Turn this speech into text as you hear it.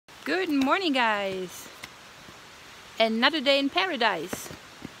Good morning, guys. Another day in paradise.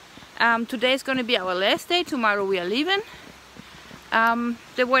 Today is going to be our last day. Tomorrow we are leaving.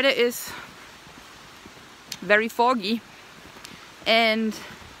 The weather is very foggy, and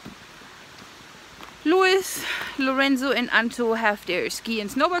Luis, Lorenzo and Anto have their ski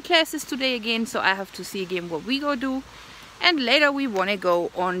and snowboard classes today again, so I have to see again what we go do. And later we want to go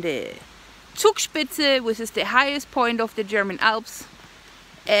on the Zugspitze, which is the highest point of the German Alps,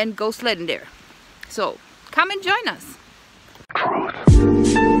 and go sledding there. So come and join us.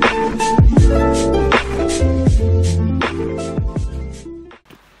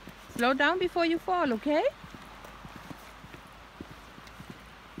 Slow down before you fall, okay?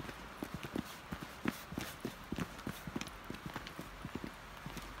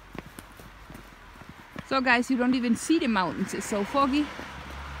 So guys, you don't even see the mountains. It's so foggy,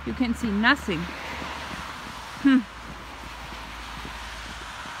 you can see nothing.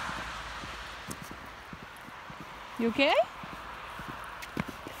 You okay?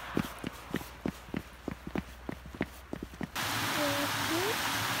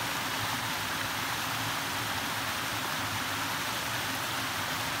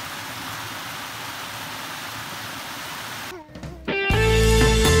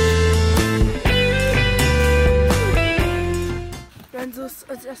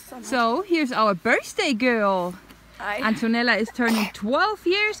 So here's our birthday girl. Hi. Antonella is turning 12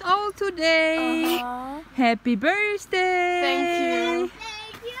 years old today. Happy birthday! Thank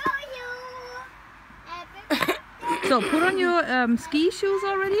you. So put on your ski shoes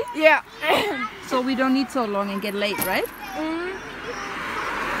already, Yeah. so we don't need so long and get late, right?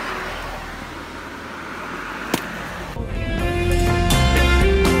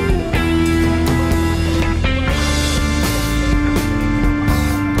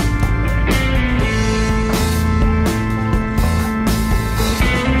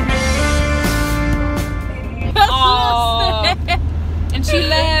 And she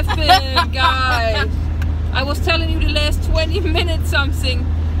laughing, guys. I was telling you the last 20 minutes something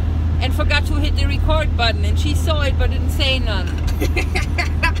and forgot to hit the record button, and she saw it but didn't say none.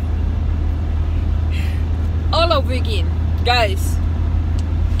 All over again, guys.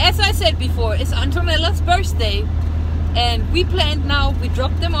 As I said before, it's Antonella's birthday, and we planned now, we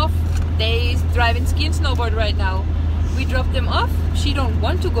dropped them off. They're driving ski and snowboard right now. We dropped them off. She don't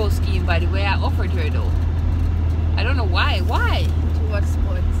want to go skiing, by the way. I offered her though. I don't know why. Why? Too much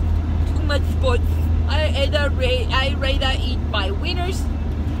sports. Too much sports. I rather eat my wieners.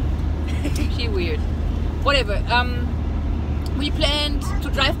 She weird. Whatever. We planned to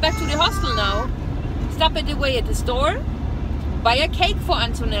drive back to the hostel now. Stop at the way at the store. Buy a cake for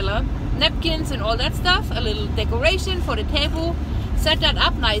Antonella. Napkins and all that stuff. A little decoration for the table. Set that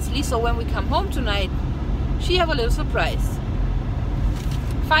up nicely so when we come home tonight, she have a little surprise.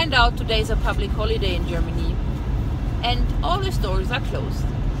 Find out today's a public holiday in Germany, and all the stores are closed.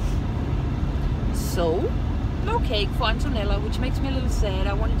 So, no cake for Antonella, which makes me a little sad.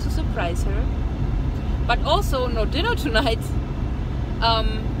 I wanted to surprise her. But also no dinner tonight,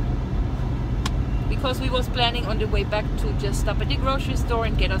 because we was planning on the way back to just stop at the grocery store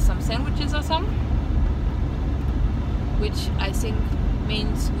and get us some sandwiches or something, which I think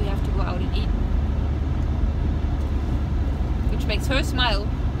means we have to go out and eat. Which makes her smile.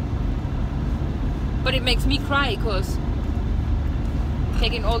 But it makes me cry, because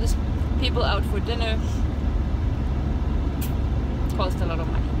taking all these people out for dinner cost a lot of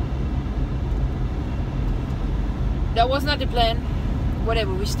money. That was not the plan.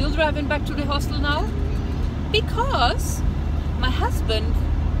 Whatever, we're still driving back to the hostel now, because my husband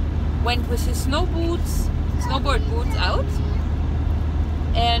went with his snowboard boots out,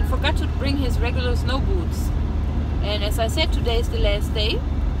 and forgot to bring his regular snow boots. And as I said, today is the last day,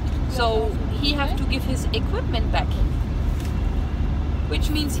 so he have to give his equipment back, which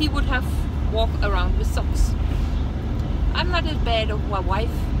means he would have walk around with socks. I'm not as bad of my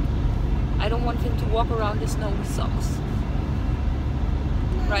wife. I don't want him to walk around the snow with socks.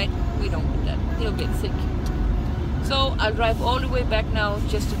 Right? We don't want that. He'll get sick. So I'll drive all the way back now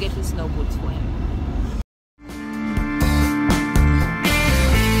just to get his snow boots for him.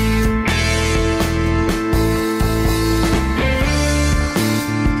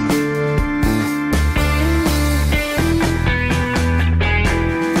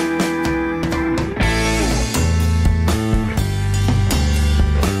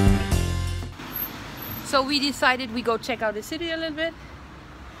 So we decided we go check out the city a little bit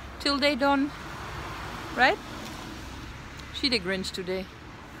till they done, right? She the Grinch today.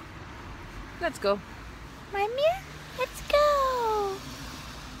 Let's go. Mommy, let's go.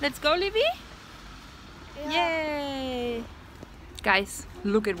 Let's go, Livy. Yeah. Yay. Guys,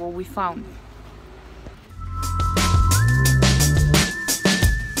 look at what we found.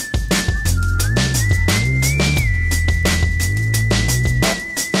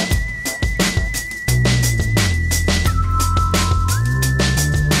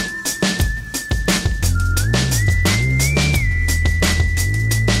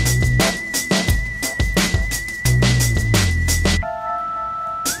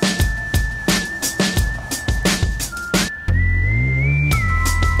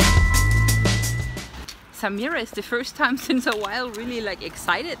 Samira is the first time since a while really like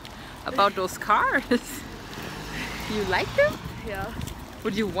excited about those cars. You like them? Yeah.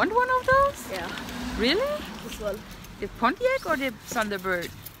 Would you want one of those? Yeah. Really? This one. The Pontiac or the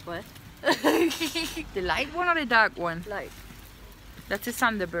Thunderbird? What? The light one or the dark one? Light. That's a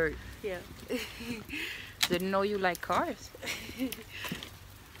Thunderbird. Yeah. Didn't know you like cars.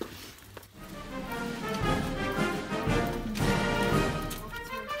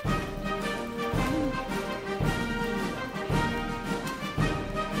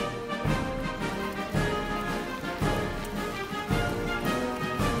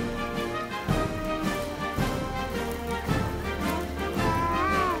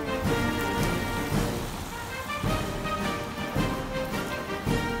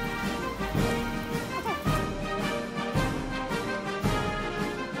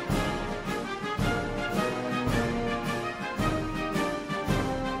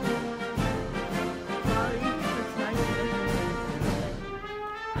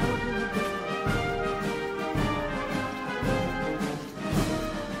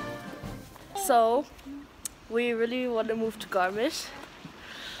 So, we really want to move to Garmisch,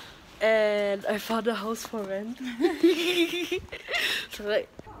 and I found a house for rent. So, like,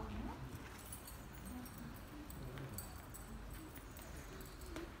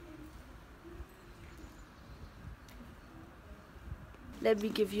 let me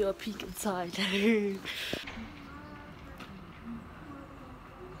give you a peek inside.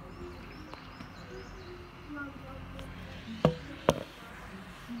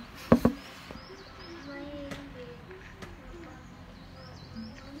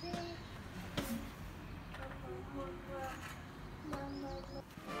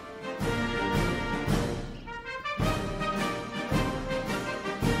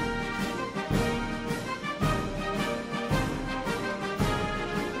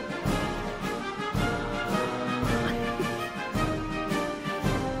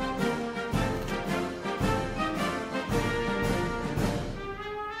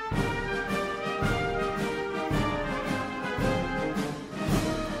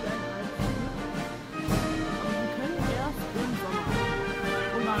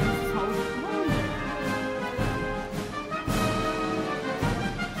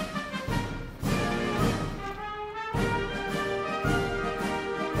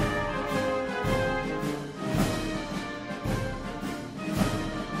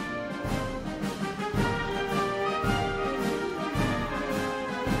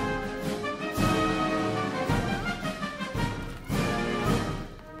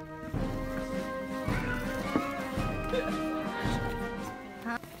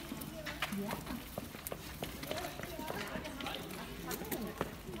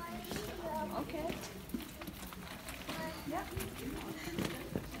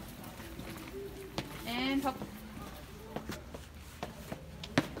 And hop.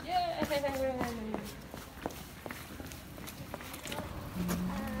 Yeah.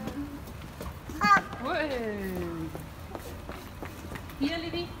 Hier,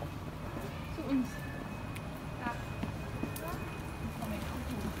 Libby. Zu uns. Da. Komm her.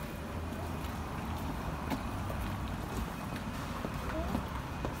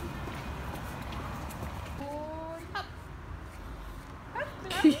 Und hopp.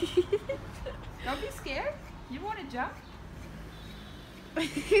 Don't be scared. You want to jump? Come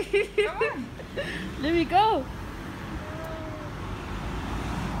on. Let me go.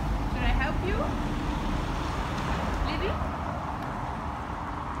 Should I help you? Libby?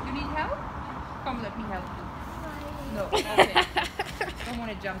 You need help? Come, let me help you. No, okay. Don't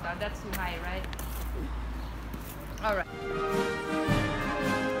want to jump down. That's too high, right? All right.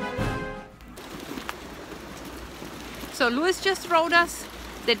 So Louis just wrote us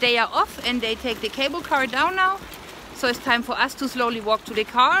that they are off and they take the cable car down now. So it's time for us to slowly walk to the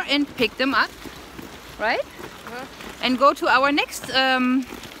car and pick them up, right? And go to our next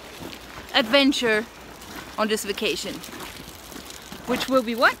adventure on this vacation. Which will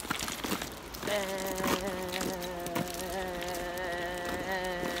be what?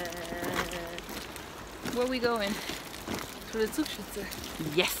 Where are we going? To the Zugspitze.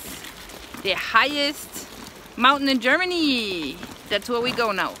 Yes, the highest mountain in Germany. That's where we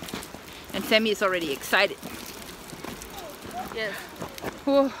go now. And Sammy is already excited. Yes.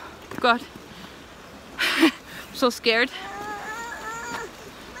 Oh God. I'm so scared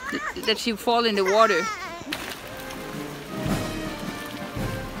that she'll fall in the water.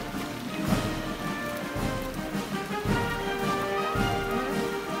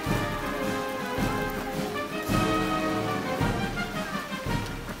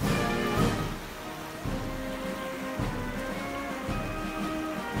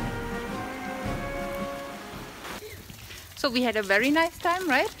 So we had a very nice time,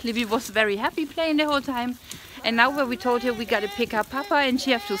 right? Libby was very happy playing the whole time. And now when we told her we gotta pick up Papa and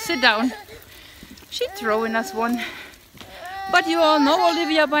she have to sit down, she's throwing us one. But you all know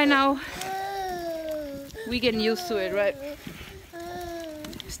Olivia by now. We getting used to it, right?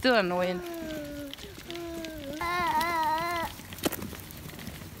 Still annoying.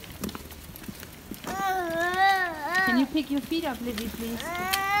 Can you pick your feet up, Libby, please?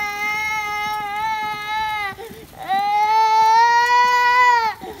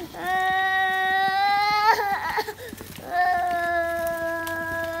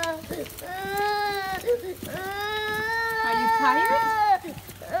 Are you tired?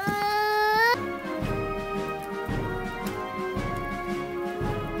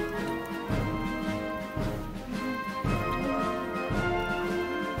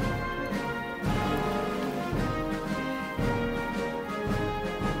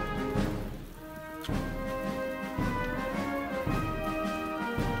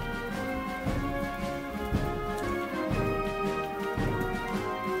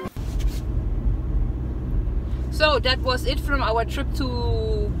 So that was it from our trip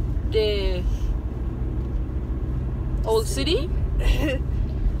to the old city.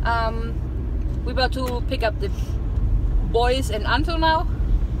 We're about to pick up the boys and Anto now.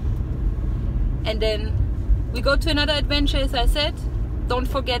 And then we go to another adventure, as I said. Don't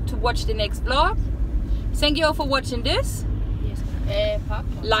forget to watch the next vlog. Thank you all for watching this. Yes.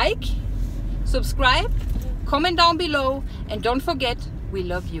 Like, subscribe, comment down below, and don't forget, we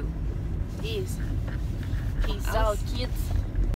love you. Peace out, kids.